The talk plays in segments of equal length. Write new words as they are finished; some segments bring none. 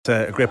It's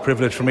a great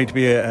privilege for me to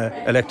be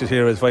elected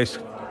here as Vice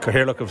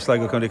Cathaoirleach of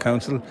Sligo County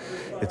Council.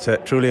 It's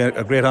truly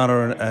a great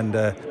honour and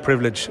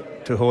privilege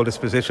to hold this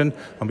position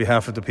on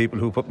behalf of the people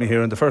who put me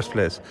here in the first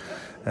place.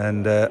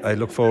 And I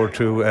look forward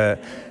to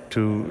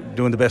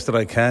doing the best that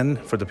I can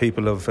for the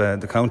people of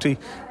the county,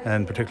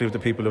 and particularly the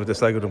people of the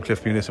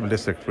Sligo-Drumcliff Municipal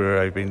District where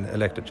I've been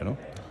elected,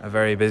 A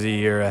very busy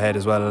year ahead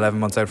as well, 11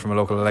 months out from a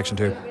local election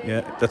too.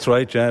 Yeah, that's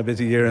right,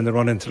 busy year in the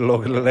run into the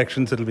local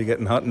elections. It'll be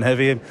getting hot and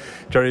heavy.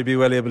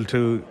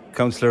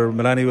 Councillor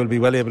Mullaney will be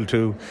well able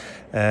to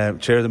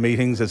chair the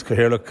meetings as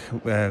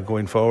Cathaoirleach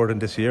going forward in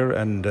this year,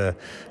 and I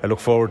look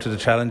forward to the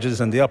challenges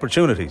and the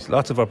opportunities,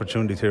 lots of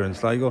opportunities here in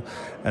Sligo,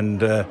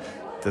 and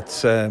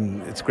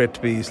it's great to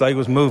be.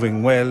 Sligo's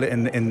moving well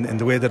in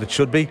the way that it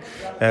should be.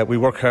 We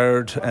work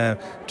hard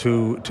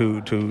to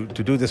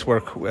do this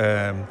work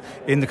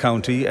in the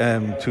county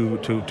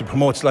to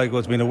promote Sligo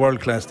as being a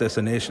world-class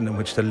destination in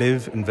which to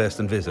live,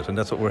 invest and visit, and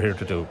that's what we're here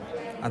to do.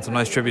 And some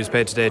nice tributes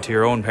paid today to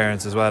your own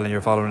parents as well, and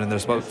you're following in their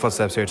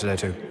footsteps here today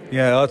too.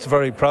 Yeah, it's a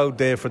very proud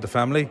day for the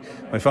family.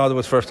 My father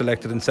was first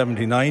elected in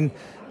 1979,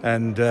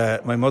 and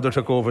my mother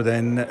took over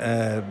then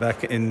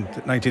back in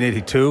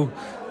 1982,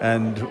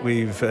 and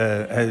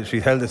she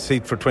held the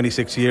seat for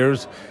 26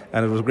 years,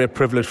 and it was a great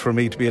privilege for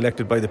me to be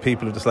elected by the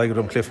people of the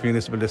Sligo-Drumcliff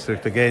Municipal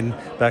District again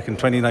back in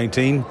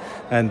 2019,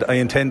 and I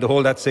intend to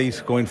hold that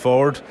seat going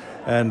forward,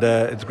 and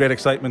it's great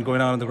excitement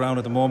going on the ground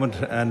at the moment,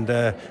 and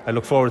I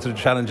look forward to the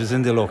challenges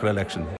in the local election.